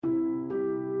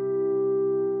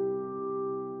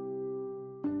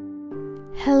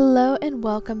Hello and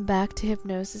welcome back to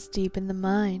Hypnosis Deep in the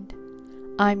Mind.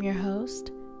 I'm your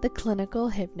host, the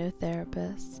clinical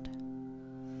hypnotherapist.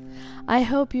 I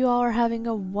hope you all are having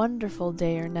a wonderful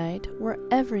day or night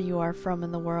wherever you are from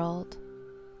in the world.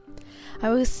 I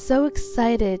was so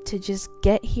excited to just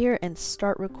get here and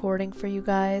start recording for you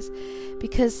guys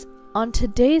because on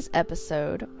today's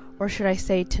episode, or should I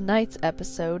say tonight's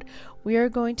episode, we are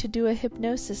going to do a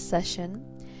hypnosis session,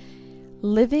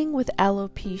 Living with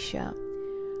Alopecia.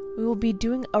 We will be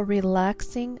doing a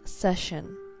relaxing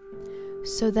session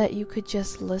so that you could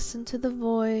just listen to the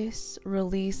voice,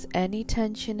 release any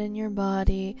tension in your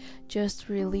body, just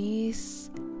release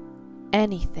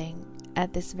anything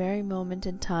at this very moment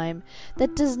in time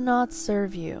that does not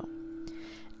serve you.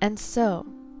 And so,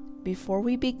 before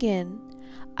we begin,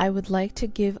 I would like to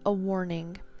give a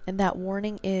warning, and that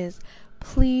warning is,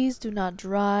 please do not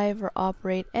drive or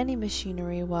operate any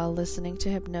machinery while listening to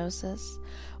hypnosis.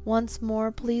 Once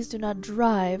more, please do not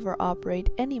drive or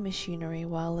operate any machinery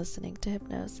while listening to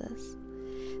hypnosis.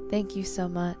 Thank you so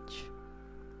much.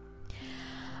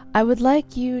 I would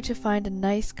like you to find a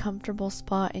nice comfortable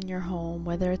spot in your home,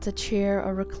 whether it's a chair,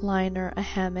 a recliner, a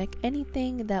hammock,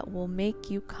 anything that will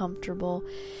make you comfortable,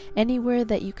 anywhere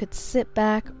that you could sit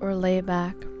back or lay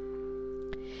back.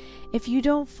 If you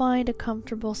don't find a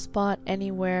comfortable spot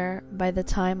anywhere by the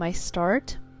time I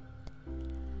start,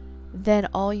 then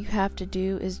all you have to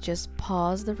do is just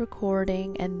pause the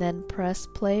recording and then press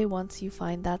play once you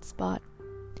find that spot.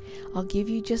 I'll give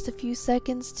you just a few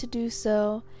seconds to do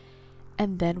so,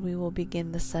 and then we will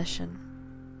begin the session.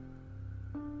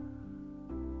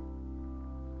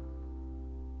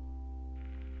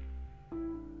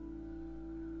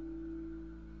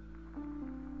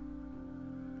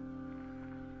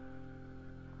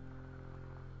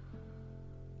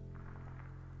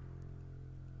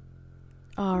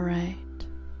 All right.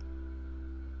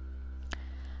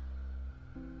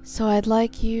 So I'd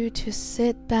like you to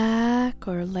sit back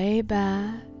or lay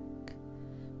back,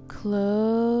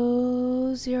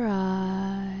 close your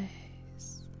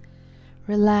eyes,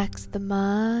 relax the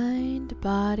mind,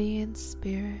 body, and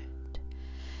spirit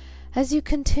as you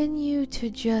continue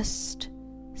to just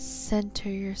center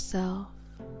yourself.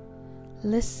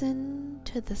 Listen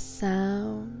to the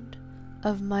sound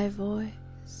of my voice.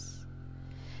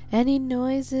 Any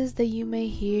noises that you may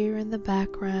hear in the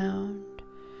background,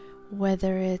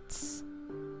 whether it's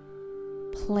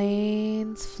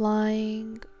planes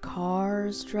flying,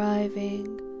 cars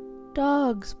driving,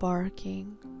 dogs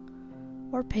barking,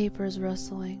 or papers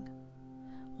rustling,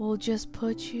 will just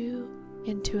put you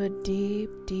into a deep,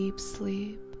 deep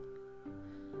sleep.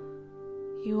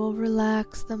 You will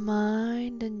relax the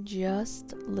mind and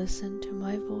just listen to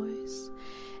my voice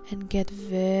and get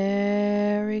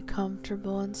very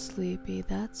comfortable and sleepy.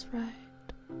 That's right.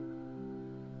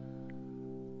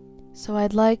 So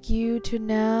I'd like you to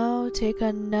now take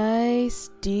a nice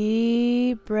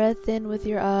deep breath in with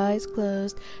your eyes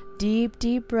closed. Deep,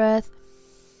 deep breath.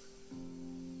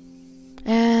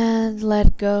 And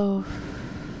let go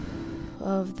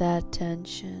of that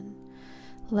tension.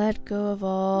 Let go of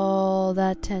all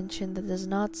that tension that does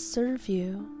not serve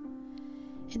you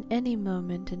in any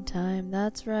moment in time.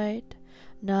 That's right.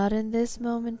 Not in this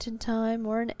moment in time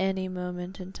or in any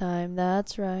moment in time.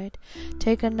 That's right.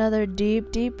 Take another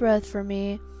deep, deep breath for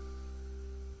me.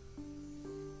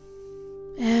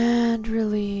 And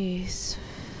release.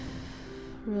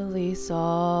 Release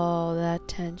all that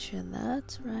tension.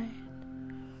 That's right.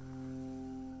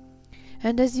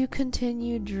 And as you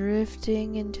continue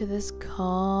drifting into this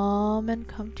calm and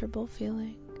comfortable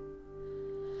feeling,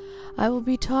 I will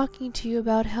be talking to you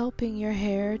about helping your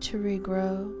hair to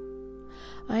regrow.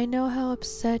 I know how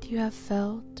upset you have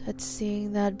felt at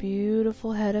seeing that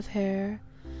beautiful head of hair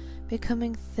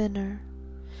becoming thinner,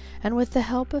 and with the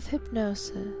help of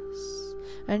hypnosis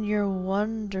and your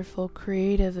wonderful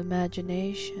creative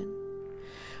imagination,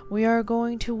 we are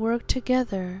going to work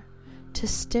together to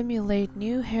stimulate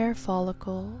new hair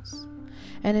follicles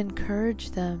and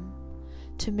encourage them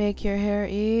to make your hair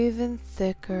even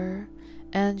thicker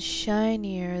and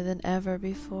shinier than ever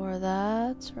before.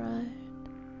 That's right.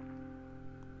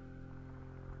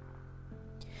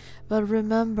 But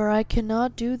remember, I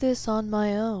cannot do this on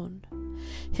my own.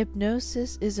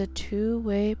 Hypnosis is a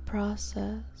two-way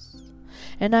process,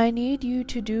 and I need you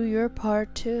to do your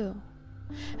part too.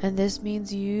 And this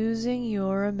means using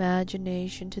your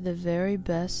imagination to the very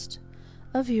best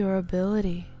of your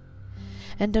ability,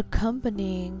 and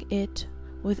accompanying it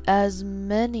with as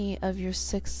many of your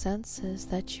six senses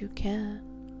that you can.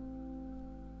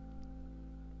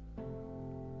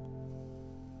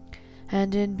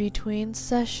 And in between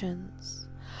sessions,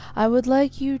 I would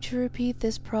like you to repeat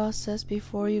this process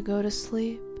before you go to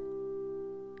sleep.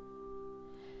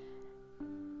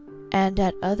 And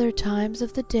at other times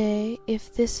of the day,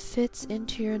 if this fits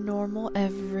into your normal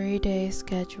everyday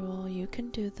schedule, you can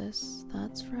do this.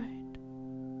 That's right.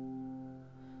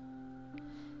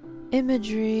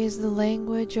 Imagery is the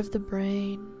language of the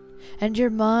brain, and your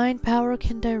mind power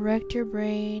can direct your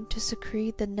brain to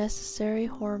secrete the necessary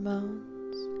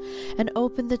hormones and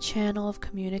open the channel of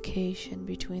communication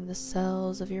between the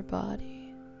cells of your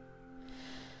body.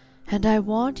 And I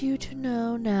want you to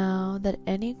know now that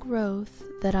any growth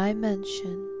that I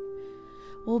mention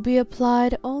will be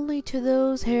applied only to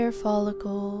those hair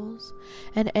follicles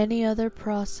and any other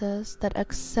process that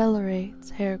accelerates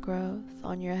hair growth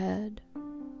on your head.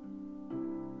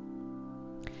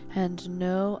 And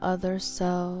no other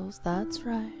cells, that's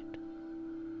right.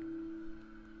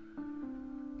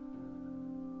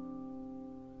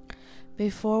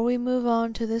 Before we move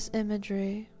on to this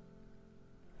imagery,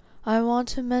 I want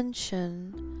to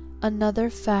mention another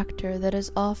factor that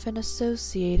is often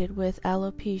associated with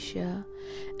alopecia,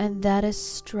 and that is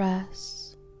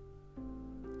stress.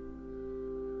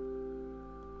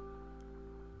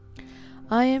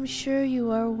 I am sure you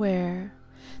are aware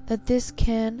that this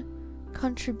can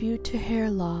contribute to hair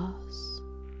loss.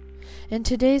 In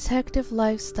today's hectic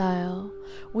lifestyle,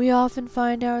 we often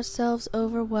find ourselves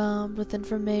overwhelmed with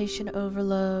information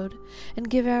overload and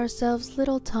give ourselves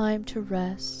little time to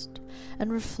rest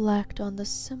and reflect on the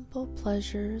simple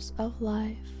pleasures of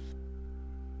life.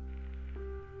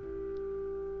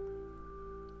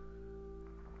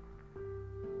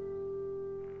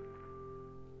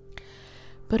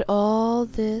 But all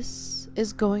this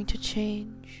is going to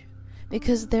change,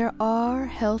 because there are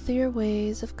healthier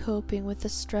ways of coping with the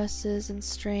stresses and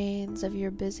strains of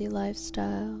your busy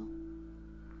lifestyle.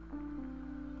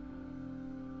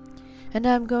 And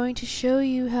I'm going to show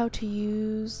you how to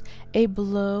use a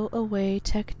blow-away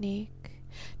technique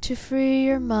to free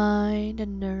your mind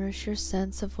and nourish your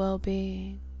sense of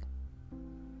well-being.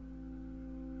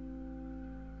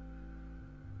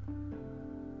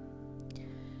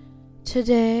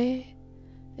 Today,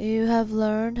 you have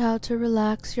learned how to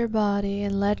relax your body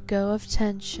and let go of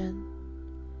tension.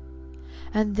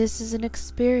 And this is an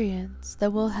experience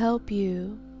that will help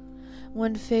you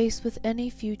when faced with any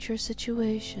future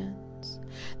situations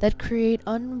that create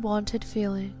unwanted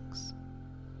feelings.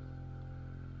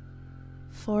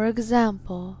 For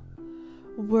example,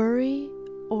 worry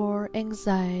or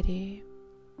anxiety.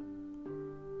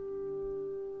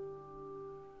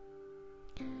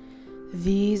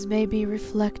 These may be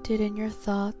reflected in your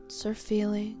thoughts or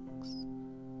feelings,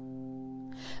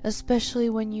 especially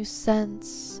when you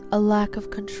sense a lack of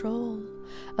control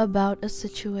about a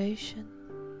situation.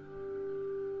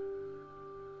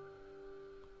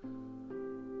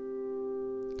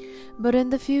 But in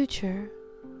the future,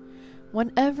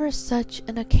 whenever such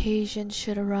an occasion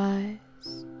should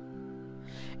arise,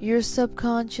 your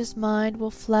subconscious mind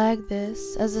will flag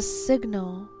this as a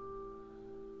signal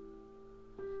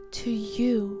to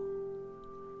you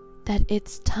that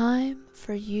it's time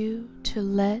for you to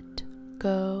let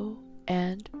go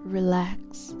and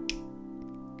relax.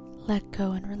 Let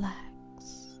go and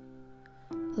relax.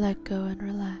 Let go and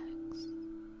relax.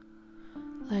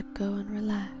 Let go and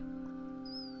relax.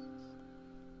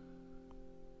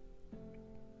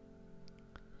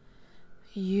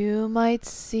 You might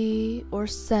see or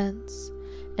sense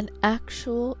an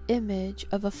actual image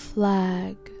of a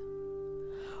flag,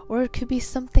 or it could be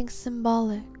something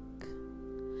symbolic,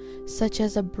 such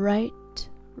as a bright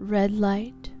red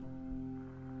light.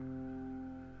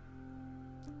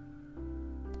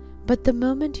 But the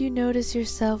moment you notice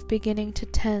yourself beginning to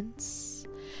tense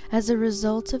as a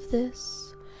result of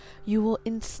this, you will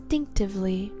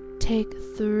instinctively take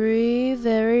 3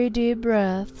 very deep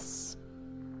breaths.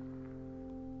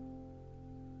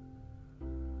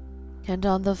 And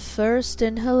on the first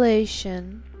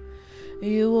inhalation,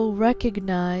 you will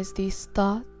recognize these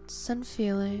thoughts and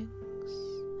feelings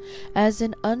as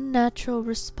an unnatural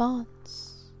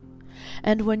response.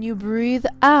 And when you breathe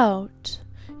out,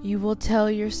 you will tell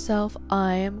yourself,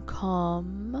 I am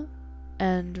calm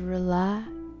and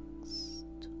relaxed.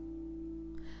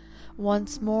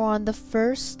 Once more, on the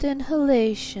first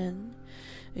inhalation,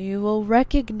 you will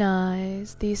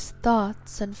recognize these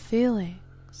thoughts and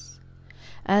feelings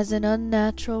as an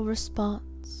unnatural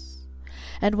response.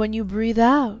 And when you breathe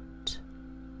out,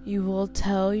 you will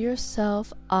tell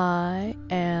yourself, I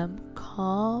am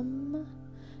calm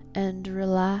and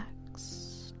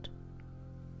relaxed.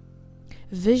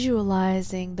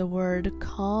 Visualizing the word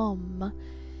calm,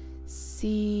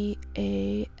 C-A-L-M,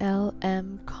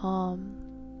 calm,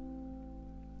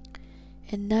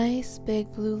 in nice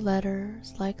big blue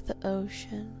letters like the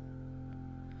ocean,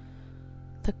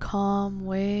 the calm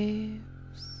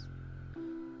waves,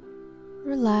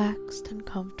 relaxed and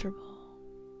comfortable.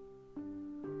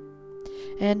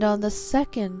 And on the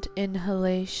second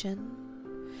inhalation,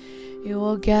 you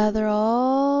will gather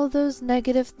all those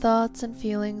negative thoughts and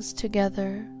feelings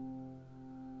together.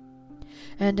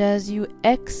 And as you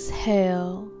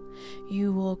exhale,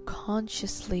 you will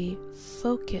consciously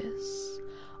focus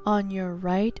on your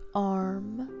right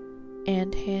arm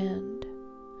and hand,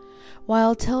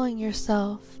 while telling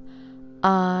yourself,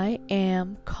 I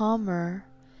am calmer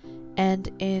and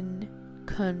in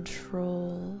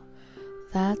control.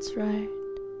 That's right.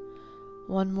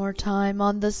 One more time.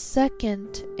 On the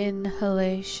second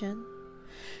inhalation,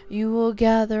 you will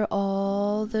gather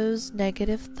all those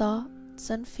negative thoughts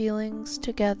and feelings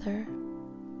together.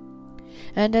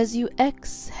 And as you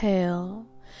exhale,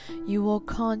 you will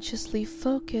consciously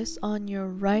focus on your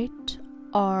right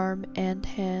arm and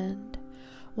hand,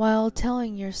 while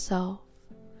telling yourself,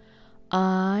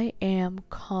 I am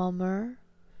calmer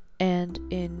and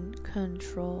in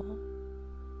control.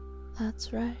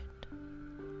 That's right.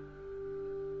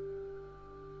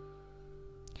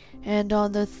 And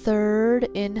on the third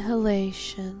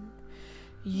inhalation,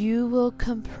 you will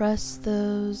compress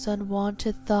those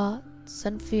unwanted thoughts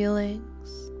and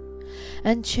feelings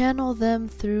and channel them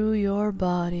through your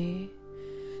body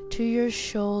to your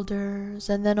shoulders,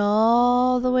 and then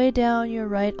all the way down your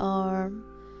right arm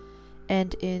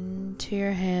and into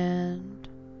your hand.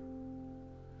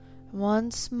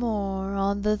 Once more,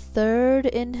 on the third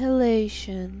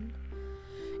inhalation,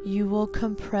 you will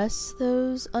compress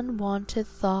those unwanted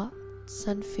thoughts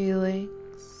and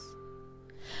feelings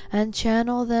and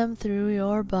channel them through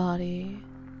your body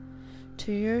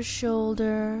to your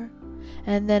shoulder,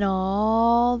 and then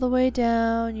all the way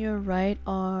down your right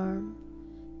arm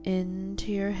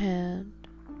into your hand.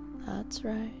 That's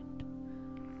right.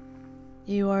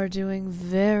 You are doing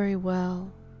very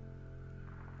well.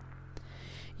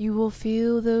 You will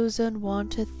feel those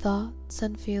unwanted thoughts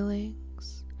and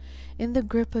feelings in the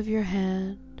grip of your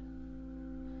hand.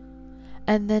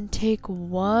 And then take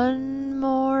one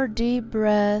more deep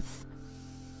breath,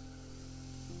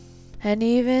 and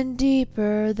even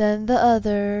deeper than the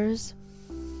others.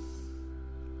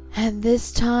 And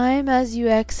this time, as you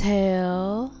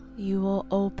exhale, you will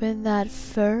open that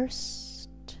first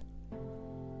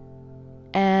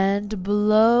and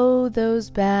blow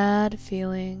those bad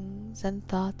feelings and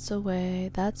thoughts away.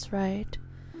 That's right.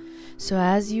 So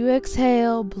as you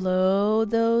exhale, blow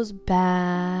those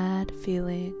bad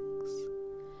feelings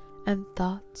and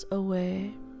thoughts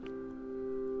away.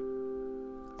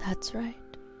 That's right.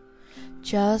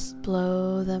 Just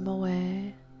blow them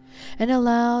away and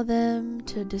allow them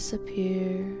to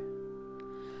disappear,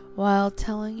 while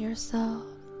telling yourself,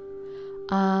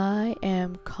 I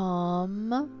am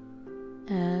calm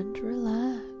and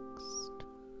relaxed.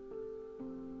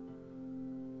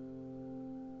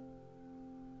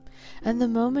 And the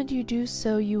moment you do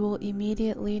so, you will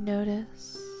immediately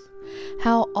notice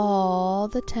how all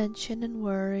the tension and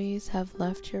worries have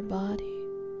left your body.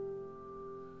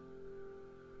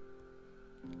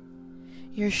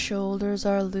 Your shoulders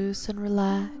are loose and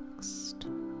relaxed.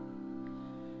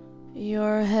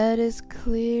 Your head is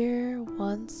clear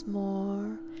once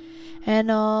more, and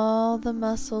all the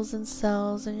muscles and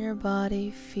cells in your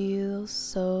body feel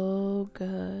so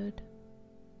good.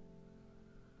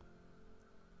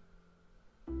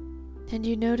 And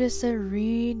you notice a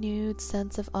renewed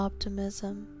sense of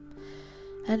optimism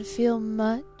and feel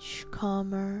much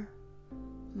calmer,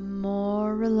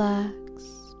 more relaxed,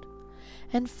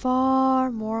 and far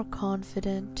more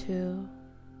confident too.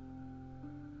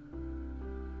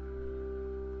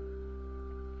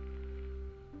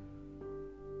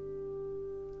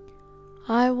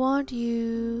 I want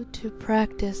you to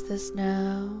practice this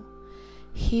now,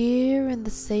 here in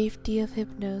the safety of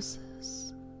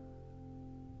hypnosis.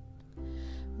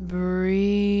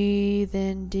 Breathe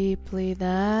in deeply,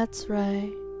 that's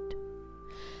right.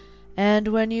 And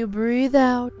when you breathe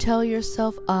out, tell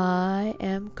yourself, I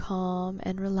am calm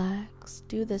and relaxed.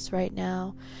 Do this right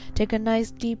now. Take a nice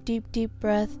deep, deep, deep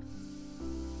breath.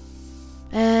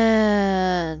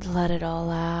 And let it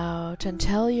all out. And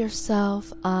tell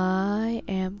yourself, I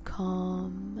am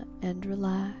calm and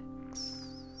relaxed.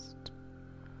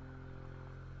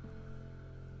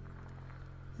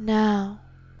 Now,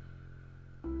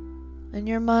 in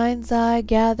your mind's eye,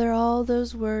 gather all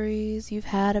those worries you've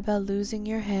had about losing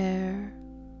your hair.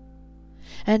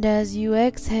 And as you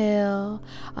exhale,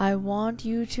 I want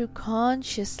you to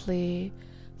consciously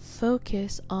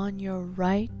focus on your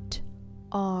right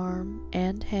arm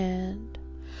and hand,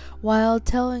 while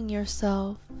telling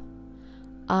yourself,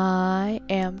 I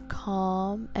am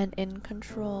calm and in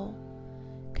control.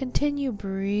 Continue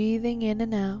breathing in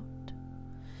and out,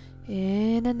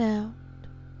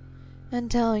 and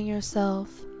telling yourself,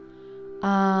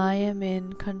 I am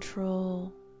in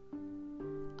control.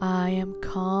 I am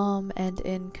calm and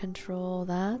in control.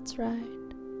 That's right.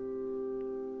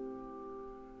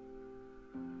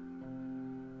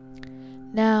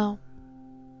 Now,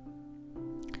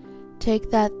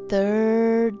 take that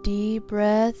third deep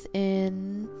breath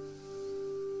in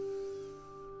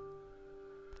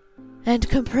and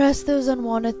compress those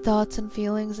unwanted thoughts and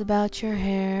feelings about your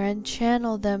hair and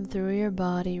channel them through your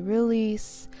body.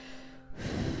 Release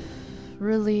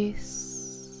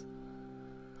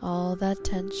all that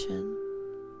tension.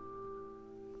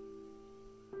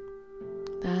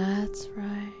 That's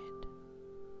right.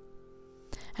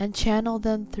 And channel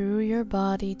them through your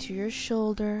body to your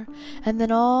shoulder, and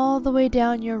then all the way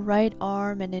down your right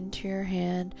arm and into your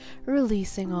hand,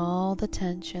 releasing all the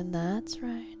tension. That's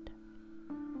right.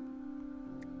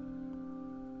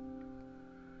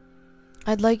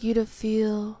 I'd like you to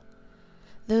feel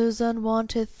those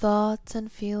unwanted thoughts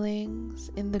and feelings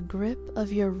in the grip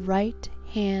of your right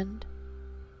hand.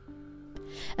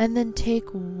 And then take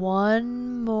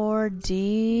one more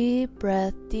deep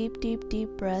breath, deep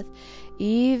breath,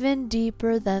 even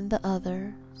deeper than the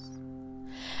others.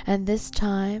 And this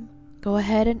time, go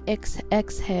ahead and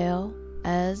exhale.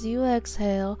 As you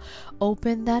exhale,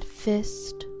 open the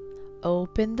fist,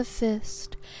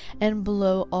 and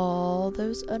blow all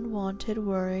those unwanted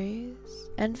worries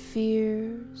and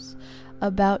fears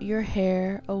about your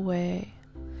hair away.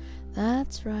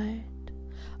 That's right.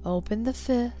 Open the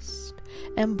fist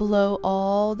and blow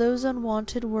all those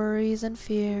unwanted worries and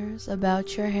fears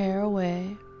about your hair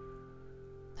away.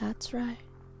 That's right.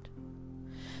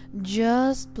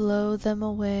 Just blow them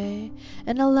away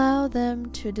and allow them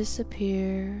to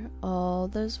disappear, all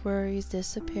those worries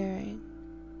disappearing,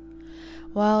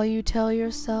 while you tell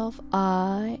yourself,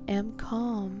 I am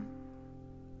calm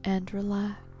and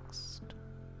relaxed.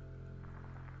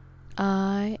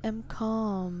 I am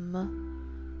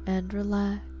calm and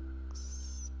relaxed.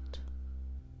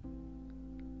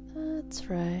 That's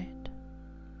right.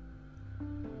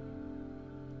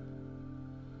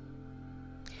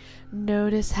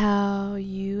 Notice how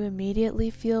you immediately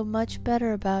feel much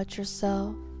better about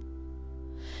yourself,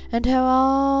 and how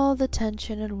all the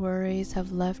tension and worries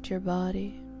have left your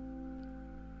body.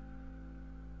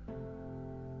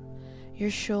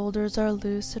 Your shoulders are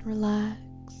loose and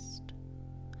relaxed.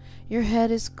 Your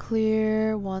head is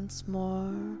clear once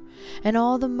more, and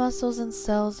all the muscles and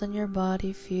cells in your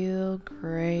body feel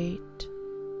great.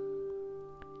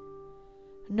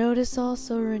 Notice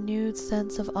also a renewed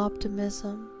sense of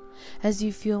optimism as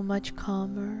you feel much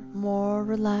calmer, more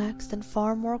relaxed, and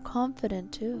far more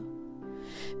confident too,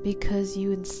 because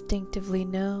you instinctively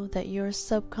know that your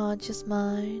subconscious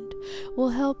mind will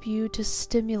help you to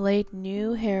stimulate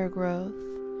new hair growth.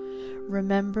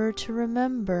 Remember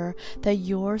that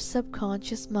your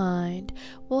subconscious mind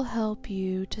will help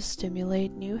you to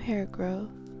stimulate new hair growth.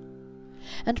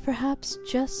 And perhaps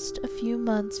just a few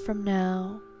months from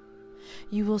now,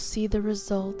 you will see the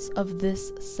results of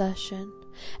this session,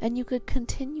 and you could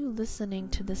continue listening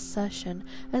to this session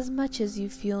as much as you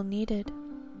feel needed.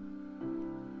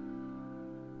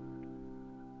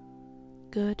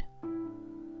 Good.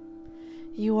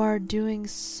 You are doing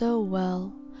so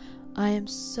well. I am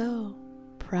so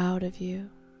proud of you.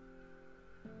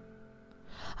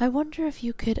 I wonder if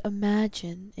you could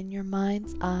imagine in your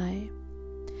mind's eye,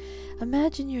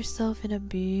 imagine yourself in a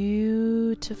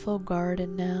beautiful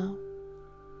garden now.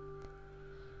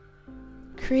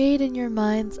 Create in your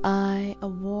mind's eye a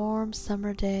warm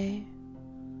summer day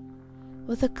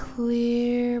with a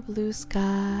clear blue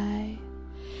sky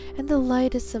and the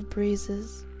lightest of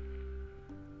breezes.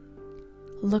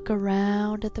 Look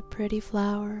around at the pretty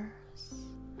flowers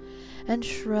and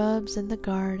shrubs in the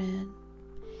garden.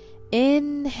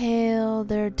 Inhale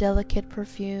their delicate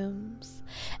perfumes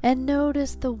and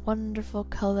notice the wonderful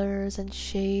colors and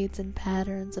shades and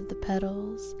patterns of the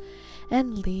petals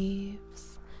and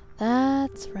leaves.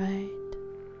 That's right.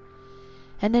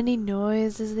 And any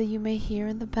noises that you may hear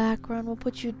in the background will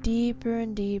put you deeper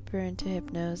and deeper into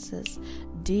hypnosis.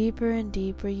 Deeper and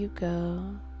deeper you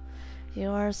go. You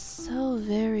are so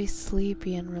very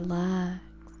sleepy and relaxed.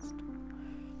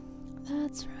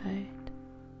 That's right.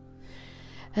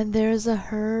 And there's a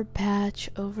herb patch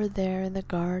over there in the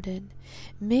garden.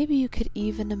 Maybe you could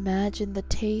even imagine the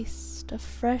taste of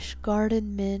fresh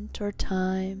garden mint or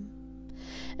thyme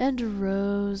and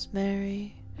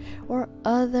rosemary or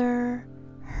other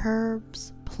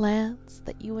herbs, plants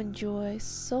that you enjoy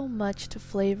so much to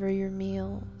flavor your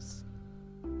meals.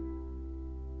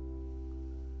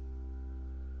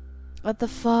 At the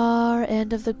far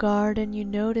end of the garden, you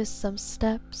notice some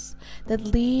steps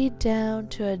that lead down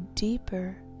to a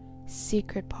deeper,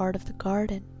 secret part of the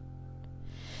garden.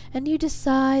 And you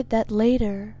decide that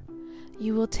later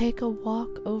you will take a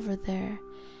walk over there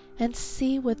and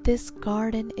see what this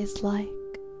garden is like.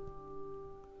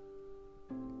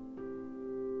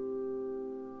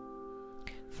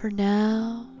 For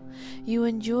now, you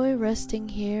enjoy resting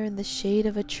here in the shade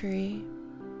of a tree.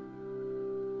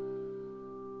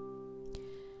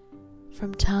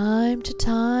 From time to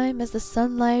time, as the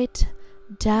sunlight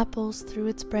dapples through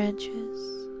its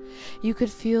branches, you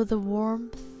could feel the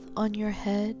warmth on your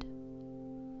head.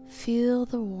 Feel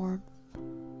the warmth.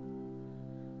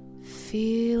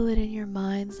 Feel it in your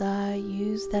mind's eye.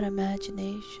 Use that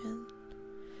imagination.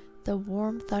 The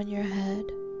warmth on your head.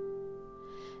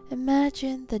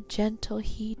 Imagine the gentle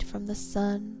heat from the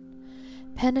sun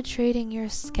penetrating your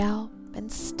scalp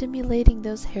and stimulating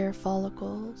those hair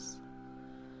follicles.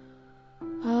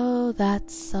 Oh, that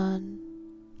sun,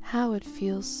 how it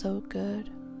feels so good,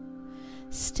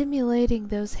 stimulating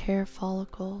those hair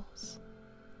follicles.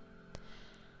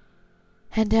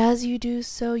 And as you do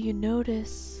so, you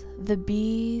notice the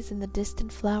bees in the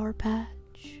distant flower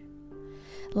patch,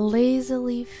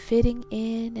 lazily fitting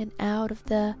in and out of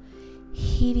the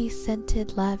heaty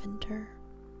scented lavender.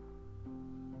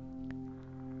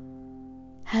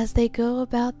 As they go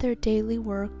about their daily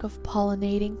work of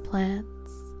pollinating plants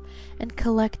and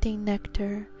collecting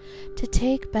nectar to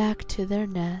take back to their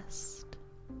nest.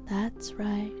 That's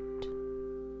right.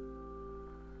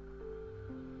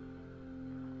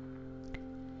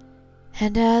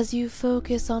 And as you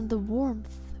focus on the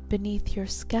warmth beneath your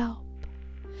scalp,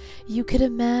 you could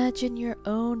imagine your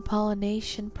own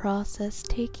pollination process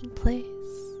taking place.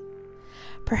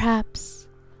 Perhaps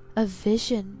a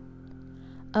vision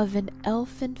of an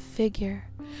elfin figure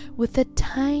with a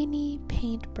tiny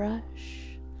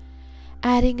paintbrush,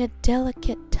 adding a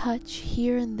delicate touch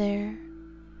here and there,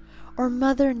 or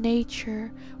Mother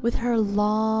Nature with her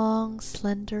long,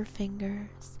 slender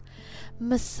fingers,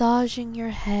 massaging your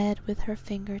head with her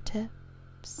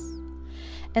fingertips,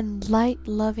 and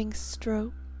light-loving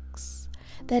strokes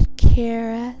that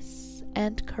caress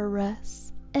and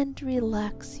caress and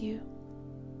relax you.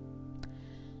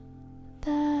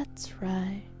 That's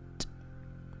right.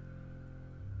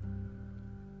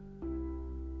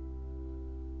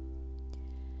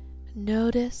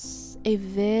 Notice a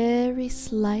very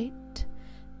slight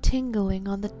tingling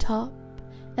on the top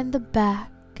and the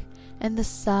back and the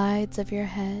sides of your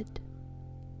head.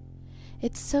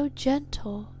 It's so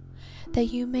gentle that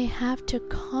you may have to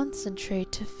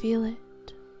concentrate to feel it.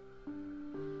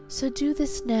 So do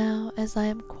this now as I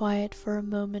am quiet for a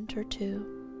moment or two.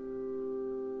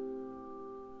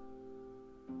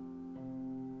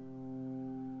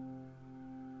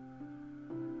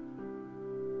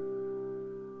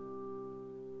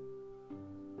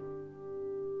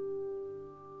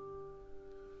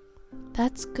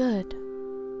 That's good.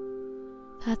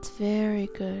 That's very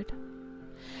good.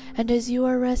 And as you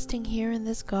are resting here in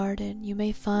this garden, you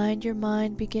may find your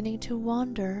mind beginning to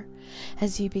wander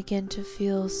as you begin to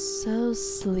feel so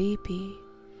sleepy.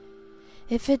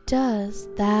 If it does,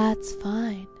 that's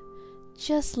fine.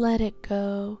 Just let it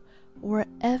go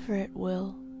wherever it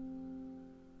will.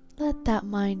 Let that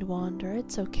mind wander,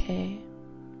 it's okay.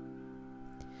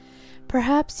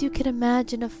 Perhaps you can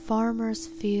imagine a farmer's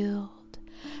field,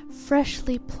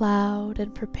 freshly plowed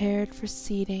and prepared for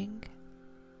seeding.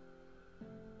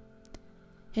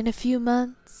 In a few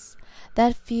months,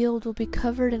 that field will be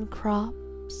covered in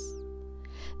crops.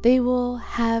 They will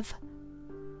have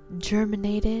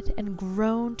germinated and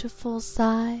grown to full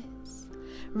size,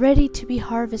 ready to be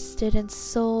harvested and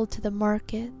sold to the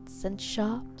markets and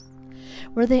shops,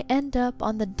 where they end up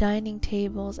on the dining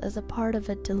tables as a part of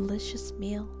a delicious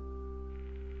meal.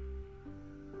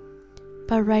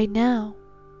 But right now,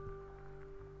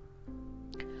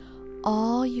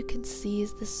 all you can see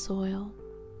is the soil.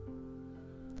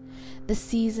 The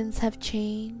seasons have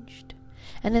changed,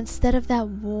 and instead of that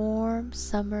warm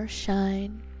summer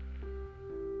shine,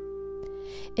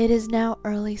 it is now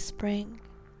early spring.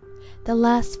 The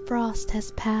last frost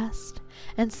has passed,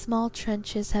 and small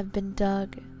trenches have been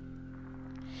dug.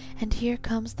 And here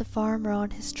comes the farmer on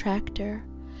his tractor,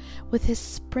 with his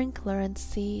sprinkler and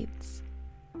seeds.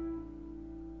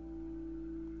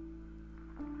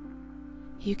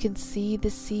 You can see the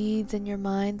seeds in your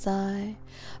mind's eye,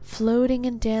 floating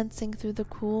and dancing through the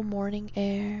cool morning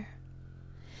air,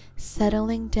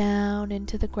 settling down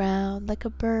into the ground like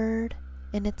a bird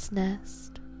in its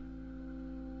nest.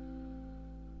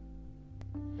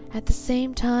 At the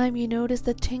same time, you notice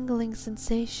the tingling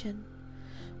sensation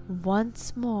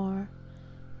once more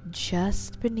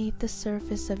just beneath the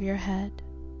surface of your head.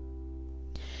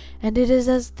 And it is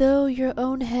as though your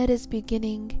own head is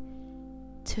beginning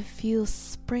to feel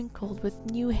sprinkled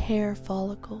with new hair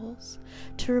follicles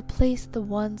to replace the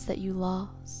ones that you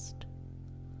lost.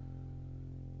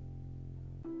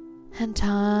 And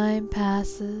time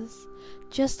passes,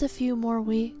 just a few more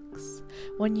weeks.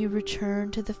 When you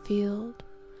return to the field,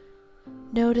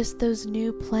 notice those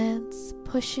new plants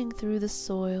pushing through the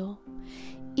soil,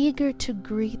 eager to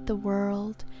greet the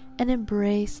world and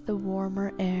embrace the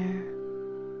warmer air.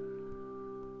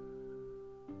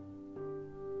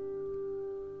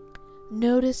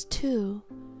 Notice too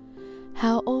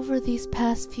how over these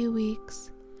past few weeks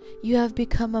you have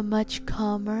become a much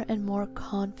calmer and more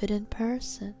confident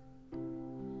person.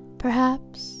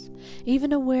 Perhaps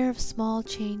even aware of small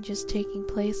changes taking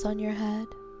place on your head.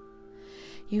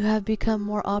 You have become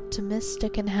more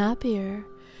optimistic and happier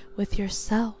with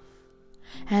yourself,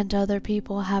 and other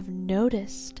people have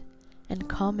noticed and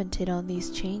commented on these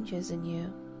changes in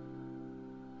you.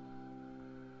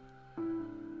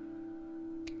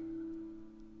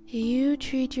 You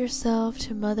treat yourself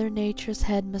to Mother Nature's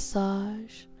head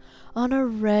massage on a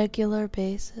regular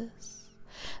basis.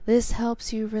 This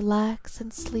helps you relax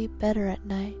and sleep better at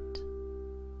night.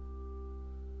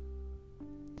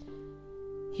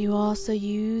 You also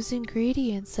use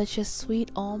ingredients such as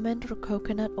sweet almond or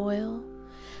coconut oil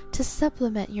to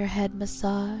supplement your head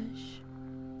massage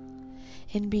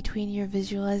in between your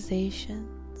visualizations,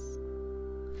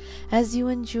 as you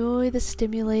enjoy the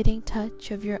stimulating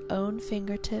touch of your own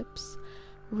fingertips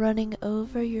running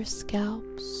over your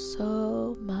scalp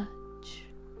so much.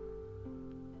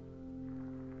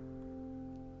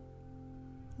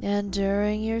 And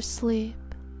during your sleep,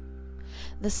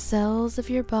 the cells of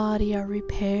your body are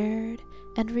repaired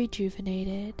and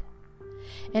rejuvenated,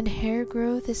 and hair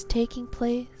growth is taking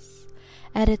place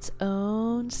at its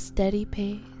own steady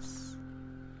pace.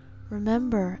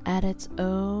 Remember, at its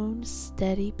own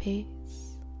steady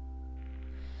pace.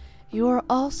 You are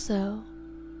also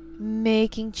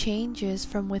making changes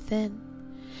from within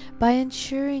by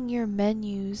ensuring your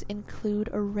menus include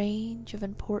a range of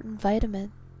important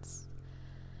vitamins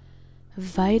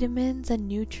and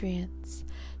nutrients,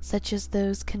 such as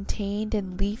those contained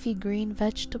in leafy green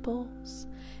vegetables,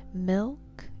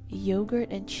 milk, yogurt,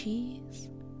 and cheese,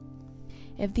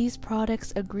 if these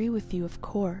products agree with you, of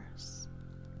course.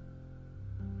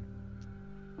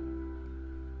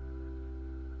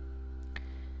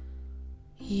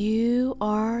 You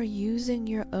are using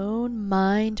your own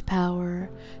mind power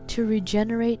to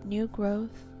regenerate new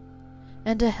growth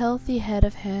and a healthy head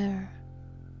of hair.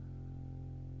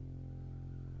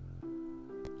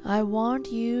 I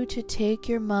want you to take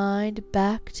your mind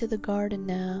back to the garden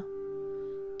now,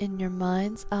 in your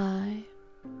mind's eye.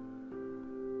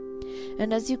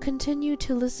 And as you continue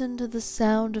to listen to the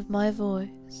sound of my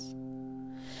voice,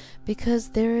 because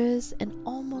there is an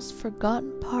almost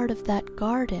forgotten part of that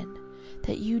garden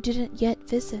that you didn't yet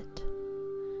visit,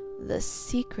 the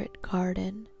secret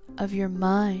garden of your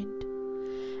mind,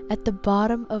 at the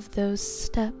bottom of those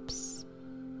steps.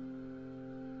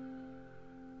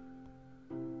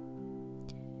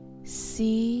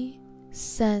 See,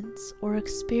 sense, or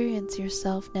experience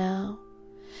yourself now,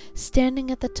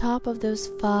 standing at the top of those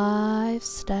 5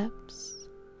 steps,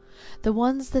 the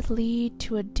ones that lead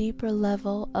to a deeper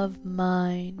level of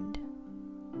mind.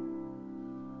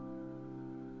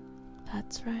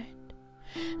 That's right.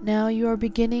 Now you are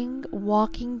beginning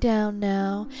walking down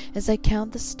now as I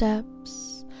count the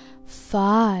steps.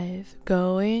 5,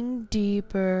 going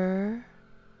deeper.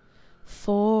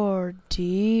 4,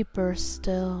 deeper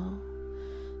still.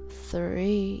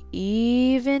 3,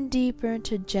 even deeper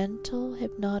into gentle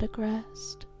hypnotic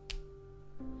rest.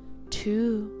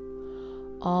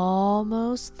 2,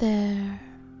 almost there.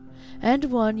 And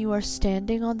 1, you are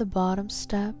standing on the bottom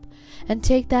step, and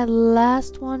take that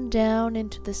last one down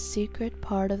into the secret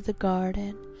part of the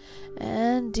garden,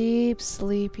 and deep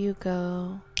sleep you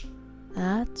go.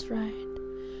 That's right.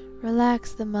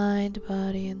 Relax the mind,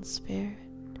 body, and spirit.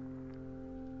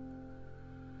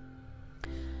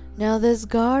 Now this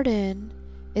garden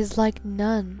is like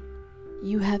none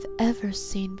you have ever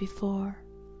seen before.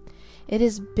 It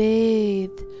is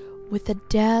bathed with a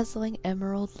dazzling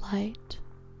emerald light,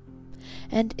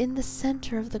 and in the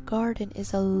center of the garden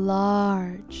is a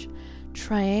large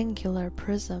triangular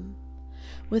prism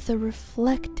with a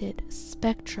reflected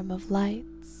spectrum of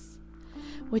lights,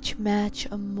 which match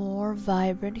a more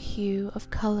vibrant hue of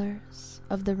colors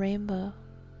of the rainbow.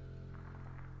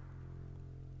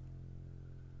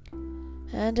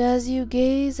 And as you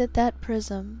gaze at that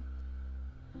prism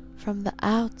from the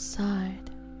outside,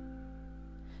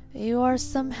 you are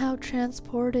somehow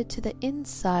transported to the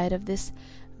inside of this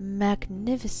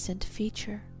magnificent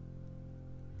feature.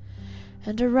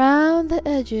 And around the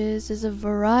edges is a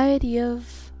variety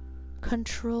of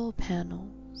control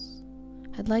panels.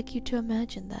 I'd like you to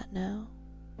imagine that now.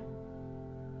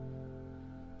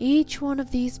 Each one of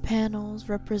these panels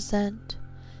represent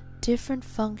different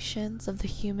functions of the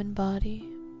human body.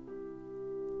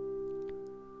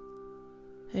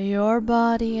 Your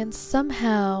body, and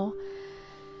somehow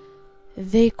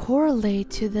they correlate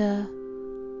to the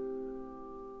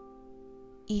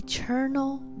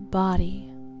eternal body.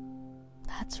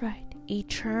 That's right,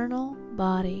 eternal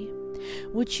body,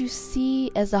 which you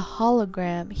see as a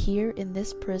hologram here in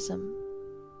this prism.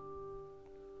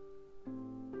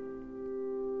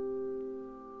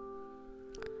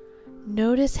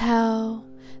 Notice how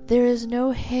there is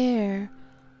no hair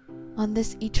on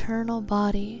this eternal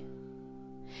body,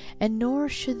 and nor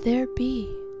should there be.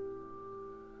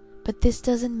 But this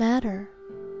doesn't matter,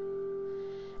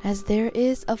 as there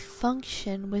is a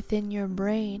function within your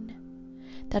brain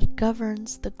that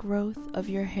governs the growth of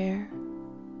your hair.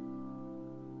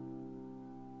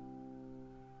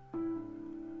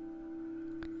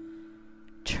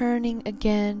 Turning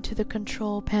again to the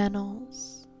control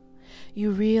panels,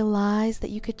 you realize that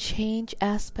you could change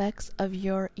aspects of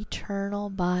your eternal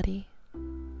body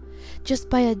just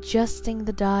by adjusting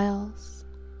the dials.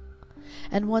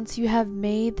 And once you have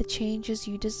made the changes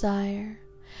you desire,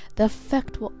 the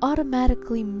effect will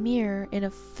automatically mirror in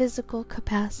a physical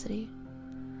capacity.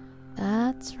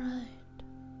 That's right.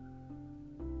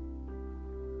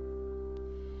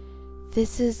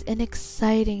 This is an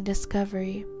exciting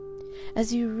discovery,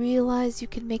 as you realize you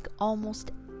can make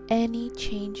almost any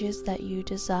changes that you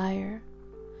desire,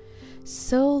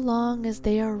 so long as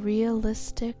they are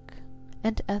realistic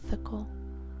and ethical.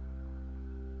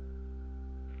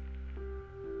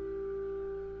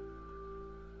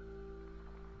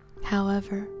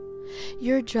 However,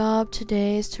 your job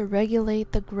today is to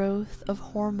regulate the growth of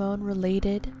hormone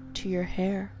related to your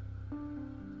hair.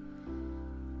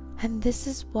 And this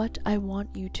is what I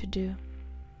want you to do.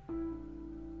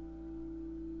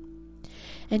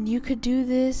 And you could do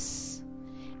this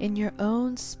in your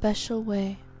own special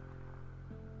way.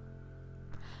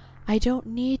 I don't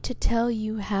need to tell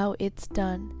you how it's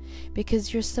done,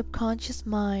 because your subconscious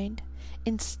mind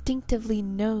instinctively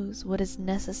knows what is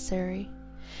necessary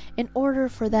in order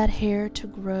for that hair to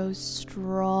grow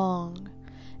strong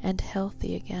and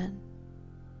healthy again.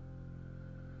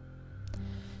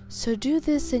 So do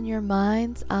this in your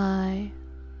mind's eye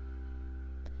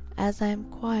as I am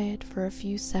quiet for a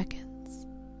few seconds.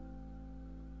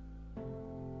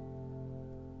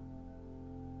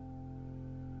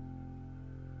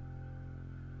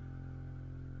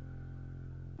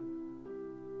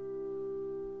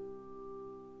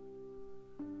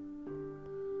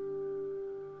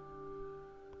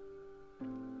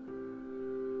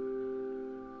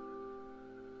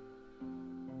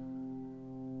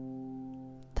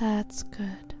 That's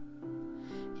good.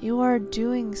 You are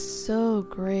doing so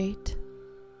great.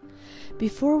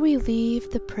 Before we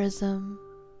leave the prism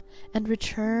and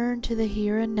return to the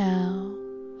here and now,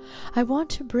 I want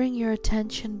to bring your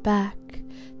attention back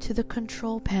to the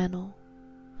control panel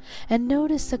and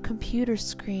notice a computer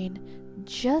screen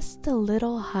just a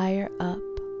little higher up.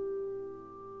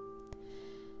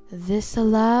 This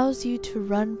allows you to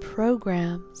run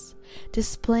programs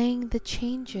displaying the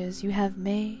changes you have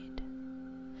made,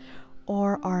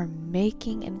 or are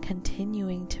making and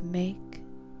continuing to make.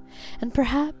 And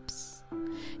perhaps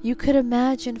you could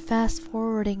imagine fast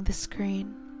forwarding the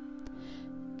screen,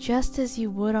 just as you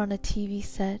would on a TV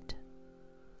set,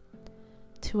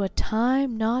 to a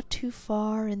time not too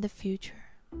far in the future,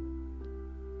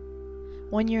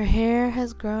 when your hair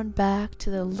has grown back to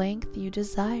the length you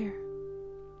desire.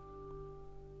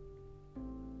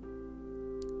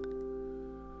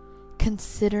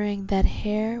 Considering that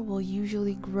hair will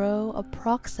usually grow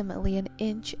approximately an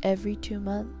inch every 2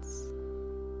 months.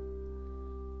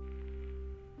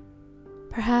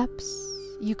 Perhaps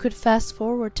you could fast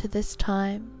forward to this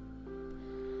time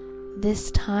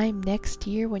next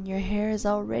year, when your hair is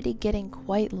already getting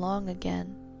quite long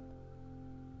again.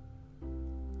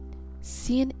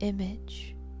 See an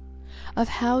image of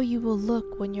how you will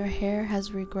look when your hair has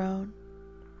regrown.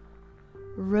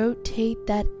 Rotate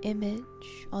that image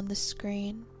on the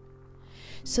screen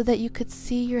so that you could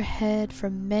see your head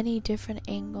from many different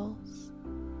angles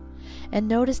and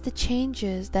notice the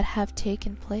changes that have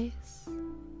taken place.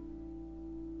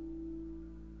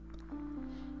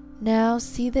 Now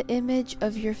see the image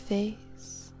of your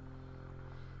face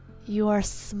You are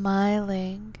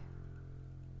smiling.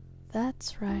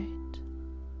 That's right.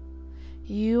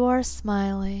 You are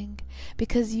smiling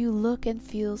because you look and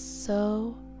feel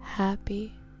so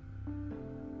happy.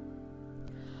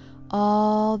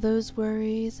 All those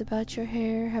worries about your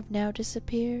hair have now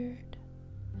disappeared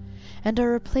and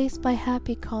are replaced by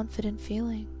happy, confident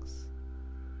feelings.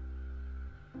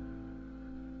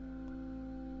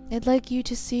 I'd like you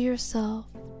to see yourself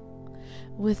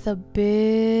with a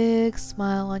big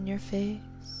smile on your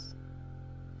face.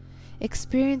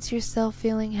 Experience yourself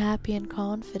feeling happy and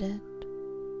confident.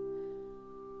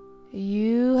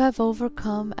 You have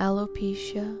overcome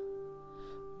alopecia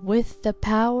with the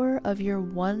power of your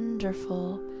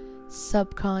wonderful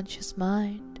subconscious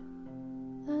mind.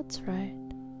 That's right.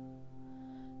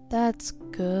 That's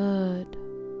good.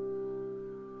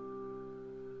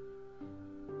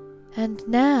 And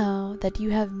now that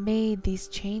you have made these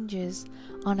changes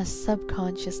on a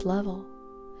subconscious level,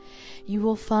 you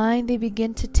will find they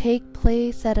begin to take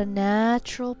place at a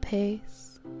natural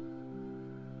pace.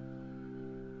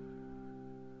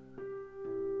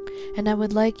 And I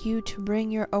would like you to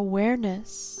bring your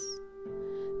awareness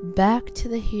back to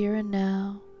the here and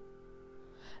now,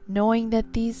 knowing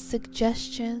that these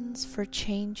suggestions for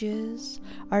changes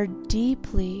are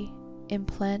deeply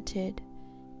implanted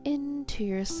into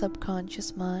your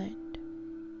subconscious mind.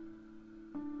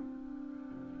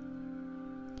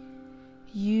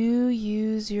 You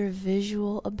use your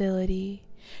visual ability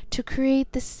to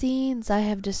create the scenes I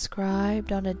have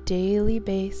described on a daily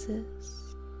basis.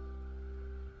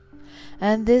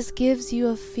 And this gives you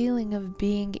a feeling of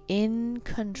being in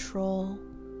control.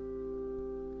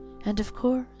 And of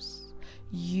course,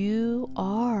 you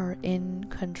are in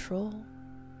control.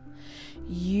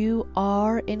 You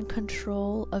are in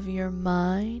control of your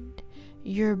mind,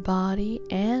 your body,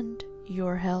 and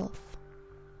your health.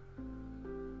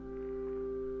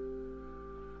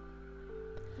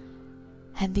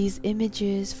 And these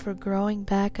images for growing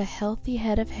back a healthy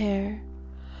head of hair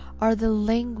are the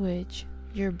language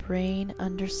your brain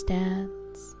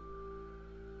understands.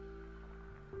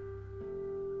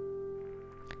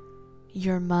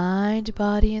 Your mind,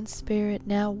 body, and spirit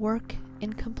now work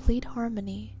in complete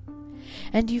harmony,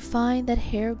 and you find that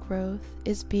hair growth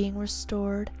is being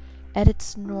restored at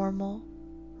its normal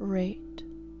rate.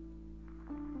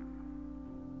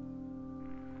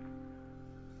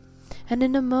 And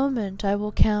in a moment I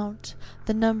will count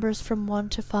the numbers from 1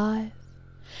 to 5.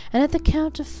 And at the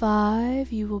count of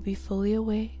 5 you will be fully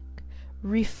awake,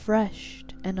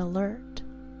 refreshed and alert,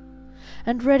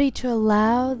 and ready to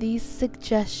allow these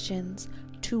suggestions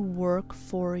to work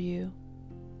for you.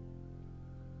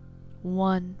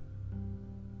 1,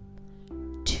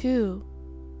 2,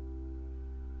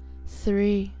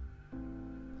 3,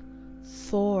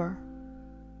 4,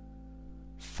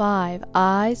 5.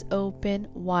 Eyes open,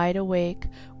 wide awake.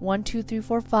 1, 2, 3,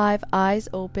 4, 5. Eyes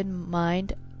open,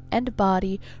 mind and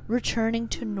body returning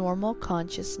to normal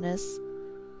consciousness.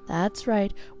 That's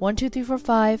right. 1, 2, 3, 4,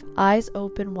 5. Eyes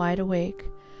open, wide awake.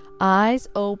 Eyes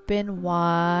open,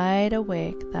 wide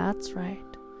awake. That's right.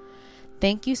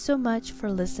 Thank you so much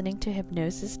for listening to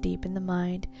Hypnosis Deep in the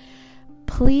Mind.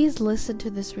 Please listen to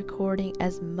this recording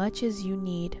as much as you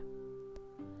need.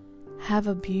 Have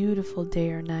a beautiful day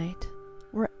or night,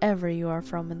 wherever you are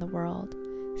from in the world.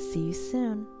 See you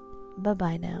soon.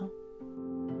 Bye-bye now.